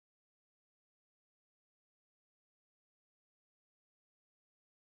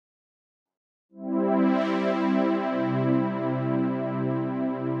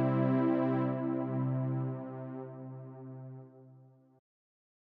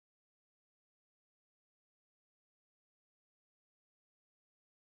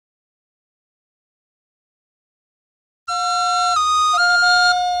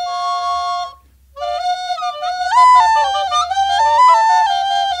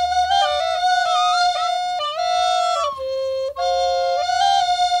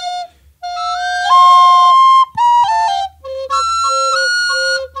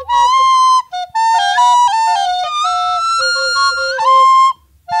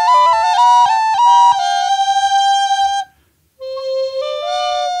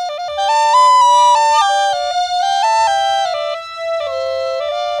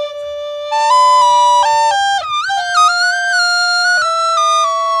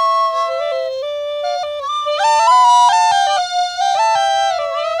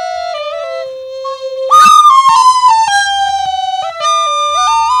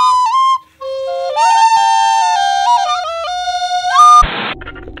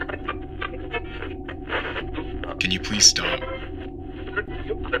Can you please stop?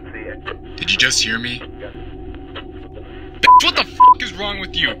 Did you just hear me? What the f*** is wrong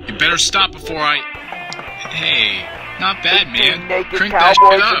with you? You better stop before I... Hey, not bad, man. Naked Crank that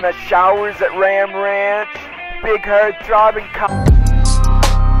cowboys shit up. in the showers at Ram Ranch. Big heart throbbing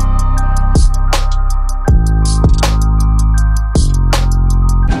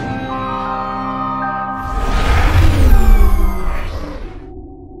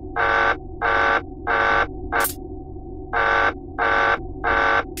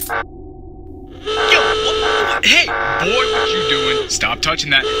Hey, boy, what you doing? Stop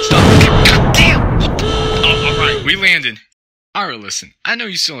touching that. Stop. God damn! Oh, alright, we landed. Alright, listen. I know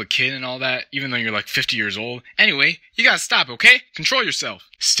you're still a kid and all that, even though you're like 50 years old. Anyway, you gotta stop, okay? Control yourself.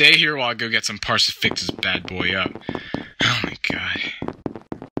 Stay here while I go get some parts to fix this bad boy up. Oh my god.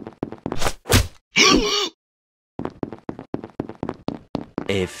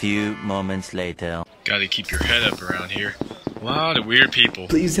 A few moments later. Gotta keep your head up around here. A lot of weird people.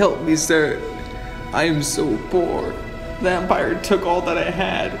 Please help me, sir. I am so poor. The Empire took all that I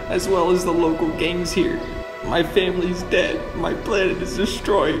had, as well as the local gangs here. My family's dead. My planet is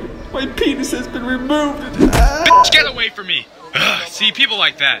destroyed. My penis has been removed. Bitch, get away from me! Ugh, see, people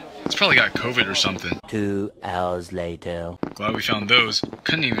like that. It's probably got COVID or something. 2 hours later. Glad we found those.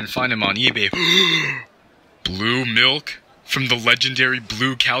 Couldn't even find them on eBay. Blue milk? From the legendary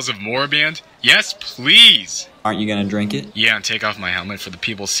Blue Cows of Moraband? Yes, please! Aren't you gonna drink it? Yeah, and take off my helmet for the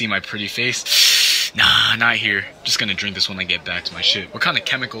people to see my pretty face. Nah, not here. Just gonna drink this when I get back to my ship. What kind of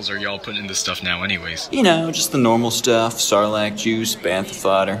chemicals are y'all putting in this stuff now anyways? You know, just the normal stuff. Sarlacc juice, bantha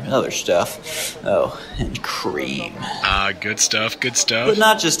fodder, other stuff. Oh, and cream. Ah, good stuff, good stuff. But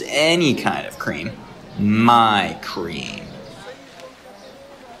not just any kind of cream. My cream.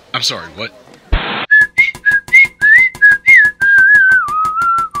 I'm sorry, what?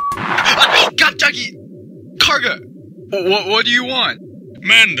 God, Dougie! Karga! What do you want?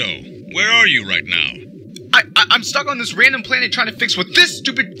 Mando, where are you right now? I'm stuck on this random planet trying to fix what this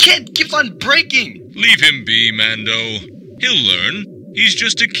stupid kid keeps on breaking! Leave him be, Mando. He'll learn. He's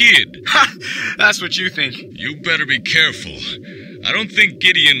just a kid. Ha! That's what you think. You better be careful. I don't think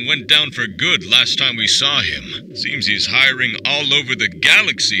Gideon went down for good last time we saw him. Seems he's hiring all over the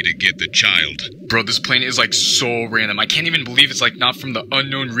galaxy to get the child. Bro, this planet is like so random. I can't even believe it's like not from the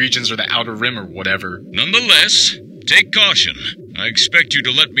unknown regions or the outer rim or whatever. Nonetheless, take caution. I expect you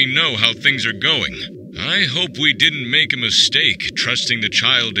to let me know how things are going. I hope we didn't make a mistake trusting the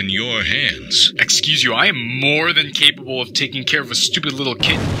child in your hands. Excuse you, I am more than capable of taking care of a stupid little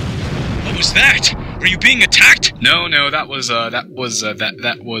kid. What was that? Are you being attacked? No, that was a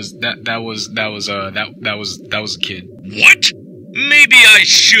kid. What? Maybe I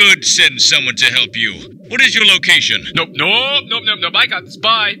should send someone to help you. What is your location? Nope, I got this,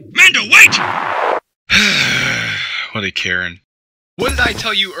 bye. Mando, wait! What a Karen. What did I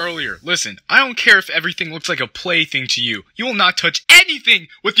tell you earlier? Listen, I don't care if everything looks like a plaything to you. You will not touch anything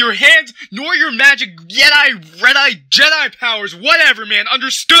with your hands, nor your magic Jedi powers, whatever, man,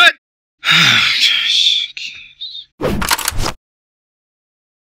 understood?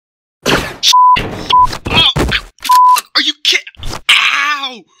 Are you kidding?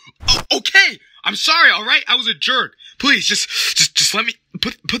 Ow! Oh, okay, I'm sorry, alright? I was a jerk. Please, just let me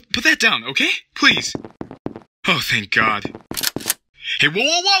put that down, okay? Please. Oh, thank God. Hey,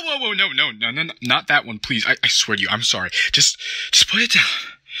 whoa, no, not that one, please. I swear to you, I'm sorry. Just put it down.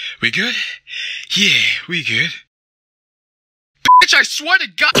 We good? Yeah, we good. Bitch, I swear to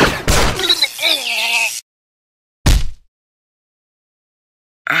God.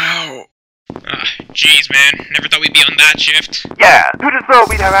 Ow. Jeez, man. Never thought we'd be on that shift. Yeah, who'd have thought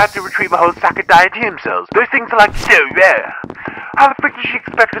we'd have had to retrieve a whole sack of diatom cells? Those things are like so rare. How the frick does she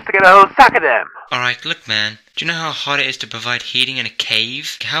expect us to get a whole sack of them? Alright, look man, do you know how hot it is to provide heating in a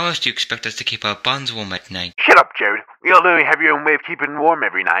cave? How else do you expect us to keep our buns warm at night? Shut up, Jared. You only have your own way of keeping warm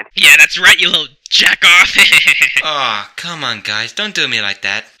every night. Yeah, that's right, you little jack-off. Aw, come on guys, don't do me like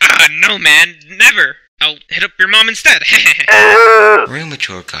that. No man, never. I'll hit up your mom instead. Real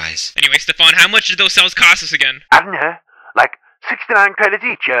mature guys. Anyway, Stefon, how much did those cells cost us again? I don't know. Like 69 credits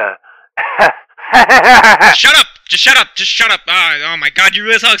each, Shut up! Just shut up! Just shut up! Oh my god, you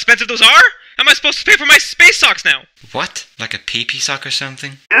realize how expensive those are? How am I supposed to pay for my space socks now? What? Like a pee-pee sock or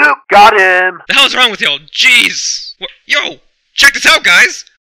something? Oop, got him! The hell's wrong with y'all? Jeez! Yo! Check this out, guys!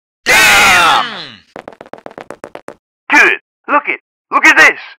 Damn! Good! Look at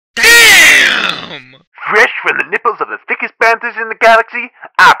this! Damn! Fresh from the nipples of the thickest panthers in the galaxy,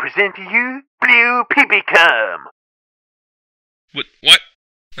 I present to you Blue Pee-Pee Cum! What?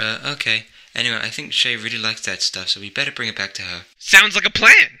 Okay. Anyway, I think Shae really likes that stuff, so we better bring it back to her. Sounds like a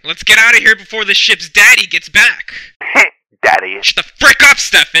plan. Let's get out of here before the ship's daddy gets back. Daddy. Shut the frick up,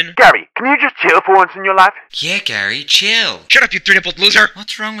 Stefon! Gary, can you just chill for once in your life? Yeah, Gary, chill! Shut up, you three-nippled loser!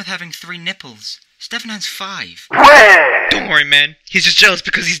 What's wrong with having 3 nipples? Stefon has 5. Where? Don't worry, man. He's just jealous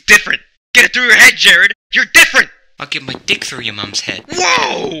because he's different. Get it through your head, Jared! You're different! I'll get my dick through your mum's head.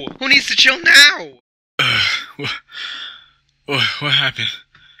 Whoa! Who needs to chill now? What happened?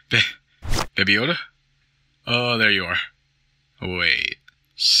 Baby Yoda? Oh, there you are. Wait,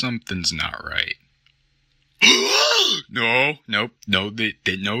 something's not right. No, they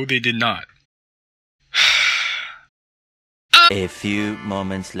did not. A few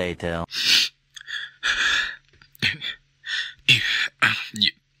moments later.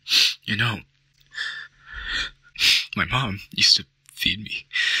 You know, my mom used to feed me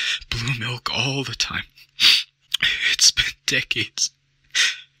blue milk all the time. It's been decades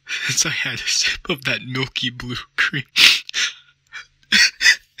since I had a sip of that milky blue cream.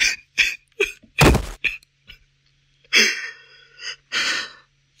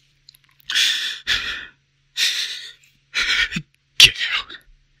 Get out.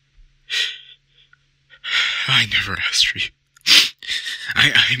 I never asked for you.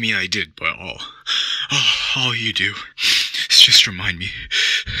 I mean, I did, but all you do is just remind me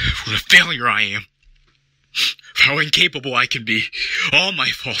of what a failure I am. How incapable I can be. All my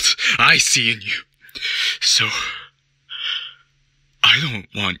faults I see in you. So, I don't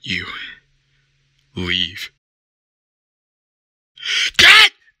want you. Leave.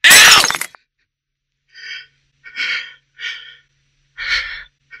 Get out!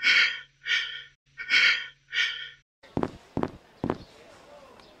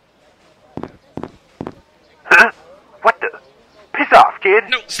 Huh? What the? Piss off, kid.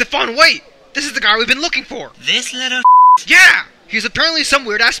 No, Stefon, wait! This is the guy we've been looking for! This little Yeah! He's apparently some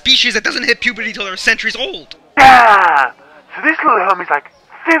weird-ass species that doesn't hit puberty till they're centuries old. Ah! So this little homie's like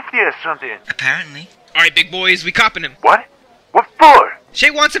 50 or something. Apparently. Alright, big boys, we copping him. What? What for?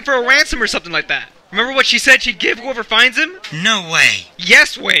 Shae wants him for a ransom or something like that. Remember what she said she'd give whoever finds him? No way.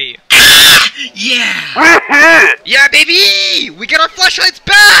 Yes way! Yeah! Yeah, baby! We get our flashlights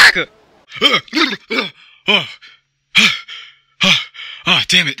back! Oh,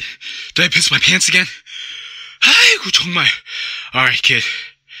 damn it. Did I piss my pants again? Alright, kid.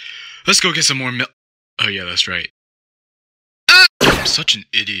 Let's go get some more milk. Oh, yeah, that's right. I'm such an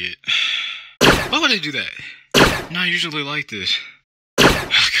idiot. Why would I do that? I'm not usually like this. Oh,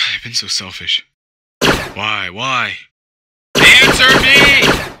 God, I've been so selfish. Why? Answer me!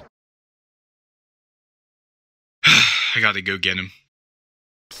 I gotta go get him.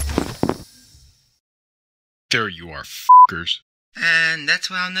 There you are, f***ers. And that's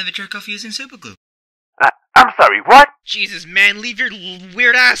why I'll never jerk off using superglue. I'm sorry, what? Jesus, man, leave your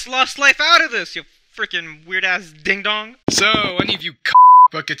weird-ass lost life out of this, you freaking weird-ass ding-dong. So, any of you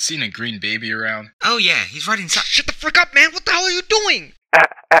buckets seen a green baby around? Oh yeah, he's right inside. Shut the frick up, man! What the hell are you doing?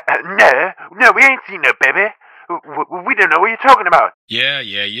 No, we ain't seen no baby. We don't know what you're talking about. Yeah,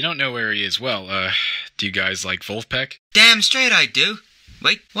 you don't know where he is. Well, do you guys like Vulfpeck? Damn straight I do.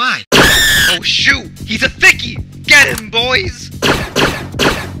 Wait, why? Oh shoot! He's a thickie! Get him, boys!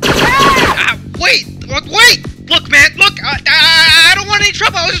 Wait! Look, man, look! I don't want any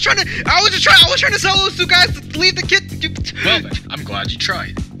trouble. I was trying to sell those two guys to leave the kid. Well then, I'm glad you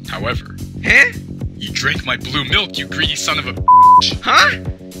tried. However, Huh? you drank my blue milk, you greedy son of a Huh?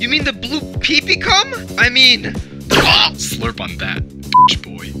 You mean the blue pee-pee cum? I mean... slurp on that,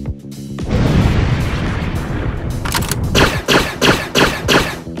 boy.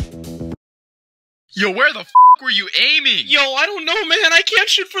 Yo, where the f*** were you aiming? Yo, I don't know, man. I can't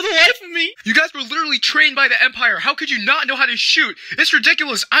shoot for the life of me. You guys were literally trained by the Empire. How could you not know how to shoot? It's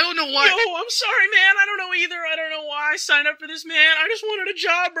ridiculous. I don't know why. Yo, I'm sorry, man. I don't know either. I don't know why I signed up for this, man. I just wanted a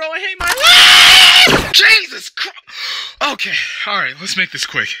job, bro. I hate my life. Jesus Christ. Okay, alright, let's make this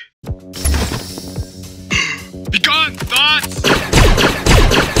quick. Be gone, thoughts!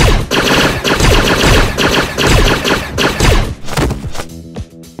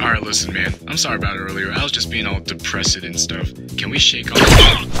 Alright, listen, man. I'm sorry about it earlier. I was just being all depressed and stuff. Can we shake off?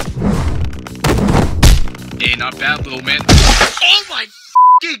 Hey, not bad, little man. Oh my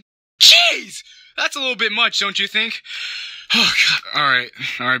f***ing jeez! That's a little bit much, don't you think? Oh, God.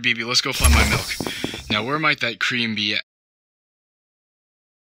 Alright, BB, let's go find my milk. Now, where might that cream be at?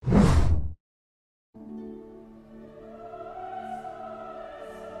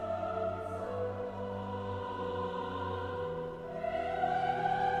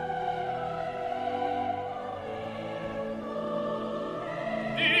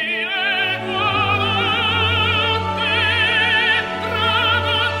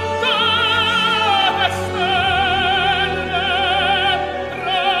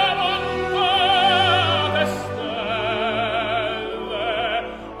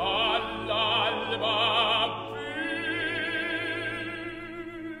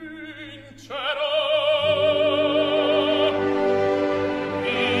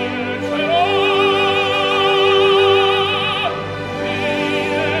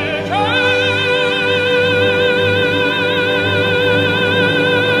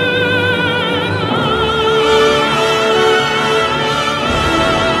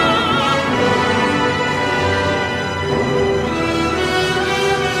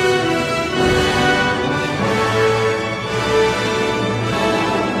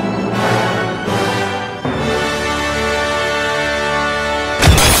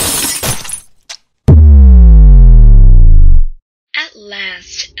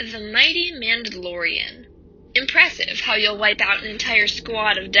 The mighty Mandalorian. Impressive how you'll wipe out an entire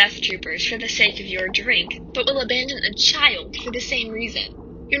squad of death troopers for the sake of your drink, but will abandon a child for the same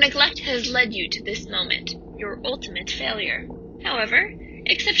reason. Your neglect has led you to this moment, your ultimate failure. However,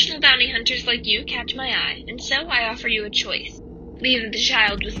 exceptional bounty hunters like you catch my eye, and so I offer you a choice. Leave the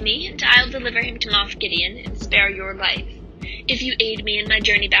child with me, and I'll deliver him to Moff Gideon and spare your life. If you aid me in my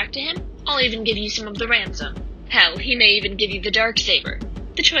journey back to him, I'll even give you some of the ransom. Hell, he may even give you the Darksaber.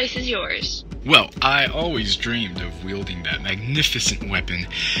 The choice is yours. Well, I always dreamed of wielding that magnificent weapon.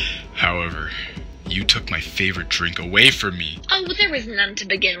 However, you took my favorite drink away from me. Oh, there was none to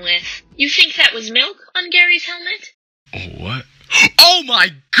begin with. You think that was milk on Gary's helmet? Oh, what? Oh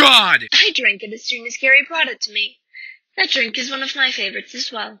my God! I drank it as soon as Gary brought it to me. That drink is one of my favorites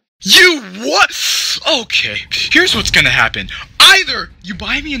as well. You what? Okay, here's what's gonna happen. Either you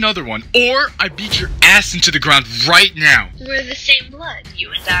buy me another one, or I beat your ass into the ground right now. We're the same blood,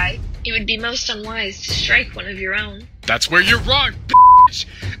 you and I. It would be most unwise to strike one of your own. That's where you're wrong, bitch!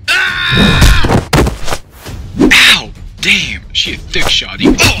 Ah! Ow! Damn, she a thick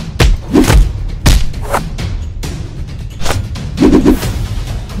shotty. Oh!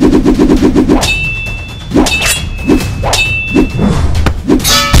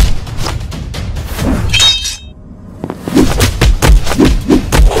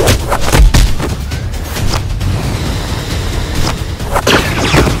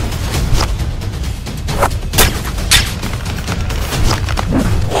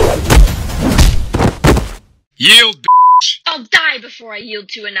 Yield, bitch! I'll die before I yield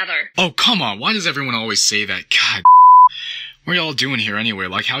to another. Oh, come on. Why does everyone always say that? God, what are y'all doing here anyway?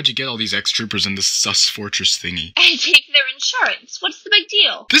 Like, how'd you get all these ex-troopers in this sus fortress thingy? I take their insurance. What's the big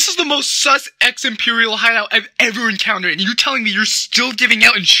deal? This is the most sus ex-imperial hideout I've ever encountered, and you're telling me you're still giving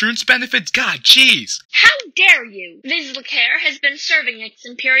out insurance benefits? God, jeez. How dare you? Vizla has been serving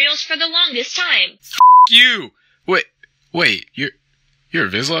ex-imperials for the longest time. F*** you. Wait, you're a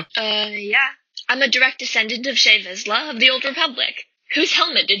Vizla? Yeah. I'm a direct descendant of Shae Vizla of the Old Republic. Whose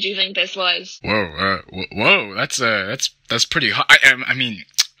helmet did you think this was? Whoa, that's pretty hot.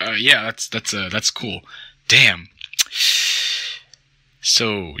 Yeah, that's cool. Damn.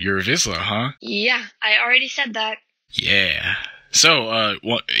 So, you're a Vizla, huh? Yeah, I already said that. Yeah. So,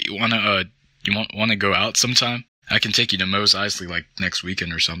 you wanna go out sometime? I can take you to Mos Eisley, like, next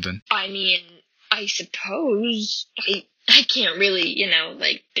weekend or something. I mean, I suppose. I can't really,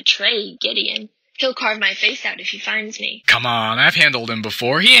 betray Gideon. He'll carve my face out if he finds me. Come on, I've handled him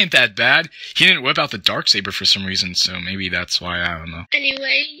before. He ain't that bad. He didn't whip out the Darksaber for some reason, so maybe that's why, I don't know.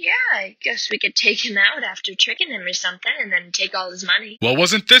 Anyway, yeah, I guess we could take him out after tricking him or something and then take all his money. Well,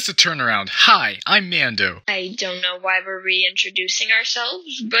 wasn't this a turnaround? Hi, I'm Mando. I don't know why we're reintroducing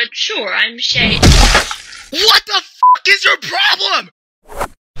ourselves, but sure, I'm Shae. What the fuck is your problem?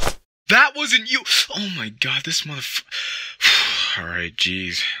 That wasn't you. Oh my god, this motherfucker. Alright,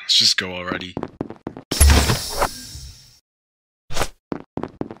 jeez. Let's just go already.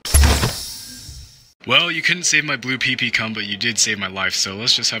 Well, you couldn't save my blue pee-pee cum, but you did save my life, so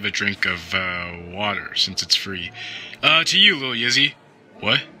let's just have a drink of, water, since it's free. To you, little Yizzy.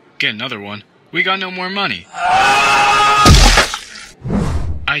 What? Get another one? We got no more money.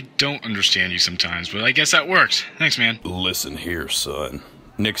 I don't understand you sometimes, but I guess that works. Thanks, man. Listen here, son.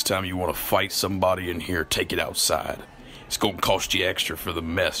 Next time you want to fight somebody in here, take it outside. It's gonna cost you extra for the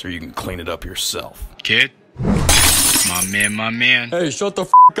mess, or you can clean it up yourself. Kid? My man. Hey, shut the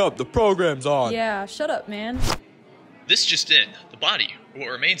f*** up. The program's on. Yeah, shut up, man. This just in. The body, or what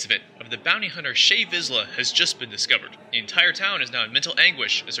remains of it, of the bounty hunter Shae Vizla has just been discovered. The entire town is now in mental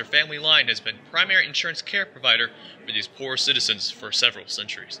anguish as her family line has been primary insurance care provider for these poor citizens for several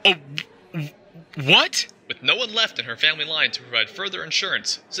centuries. Oh, what? With no one left in her family line to provide further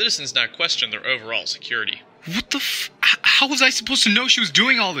insurance, citizens now question their overall security. What the how was I supposed to know she was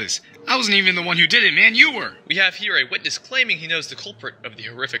doing all this? I wasn't even the one who did it, man, you were! We have here a witness claiming he knows the culprit of the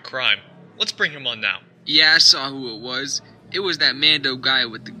horrific crime. Let's bring him on now. Yeah, I saw who it was. It was that Mando guy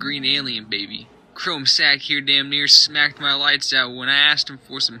with the green alien baby. Chrome Sack here damn near smacked my lights out when I asked him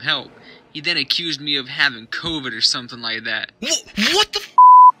for some help. He then accused me of having COVID or something like that. What the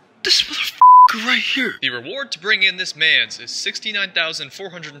This motherfucker right here! The reward to bring in this man's is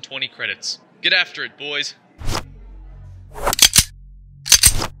 69,420 credits. Get after it, boys.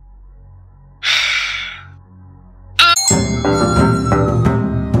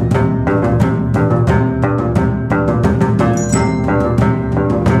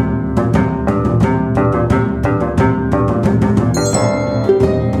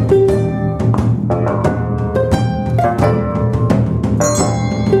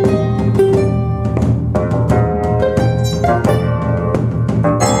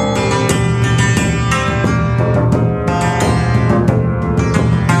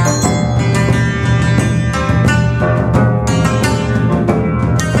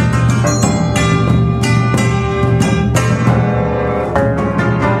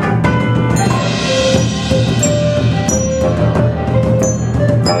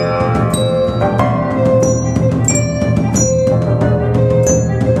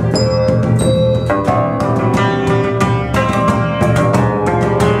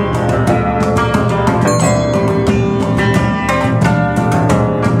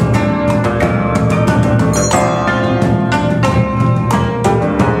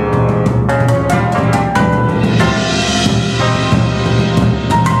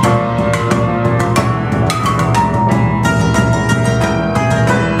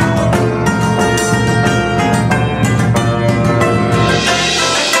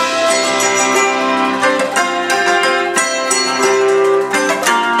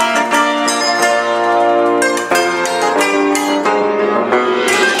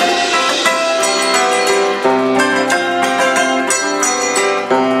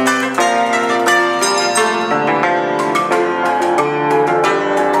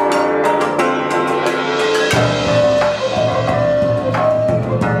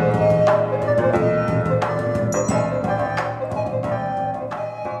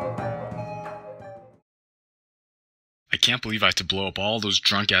 I can't believe I have to blow up all those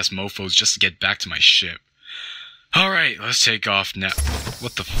drunk-ass mofos just to get back to my ship. Alright, let's take off now.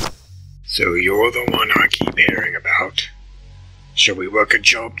 What the f— So you're the one I keep hearing about. Shall we work a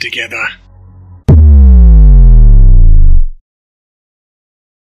job together?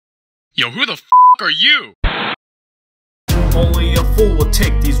 Yo, who the f are you? Only a fool would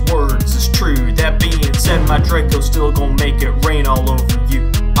take these words as true. That being said, my Draco's still gonna make it rain all over you.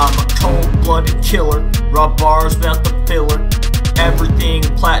 I'm a cold-blooded killer, raw bars without the filler. Everything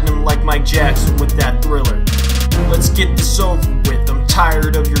platinum like Mike Jackson with that thriller. Let's get this over with, I'm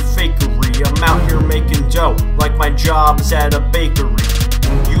tired of your fakery. I'm out here making dough, like my job is at a bakery.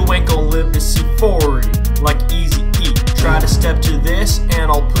 You ain't gonna live to see 40, like Easy E. Try to step to this, and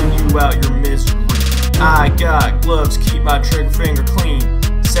I'll put you out your misery. I got gloves, keep my trigger finger clean.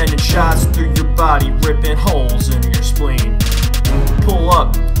 Sending shots through your body, ripping holes in your spleen. Pull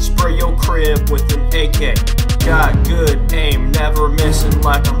up, spray your crib with an AK. Got good aim, never missing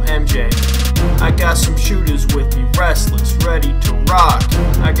like I'm MJ. I got some shooters with me, restless, ready to rock.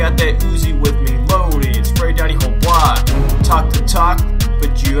 I got that Uzi with me, loaded, spray down your whole block. Talk the talk,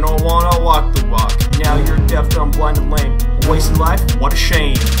 but you don't wanna walk the walk. Now you're deaf, dumb, blind, and lame. A wasted life? What a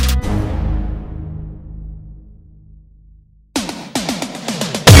shame.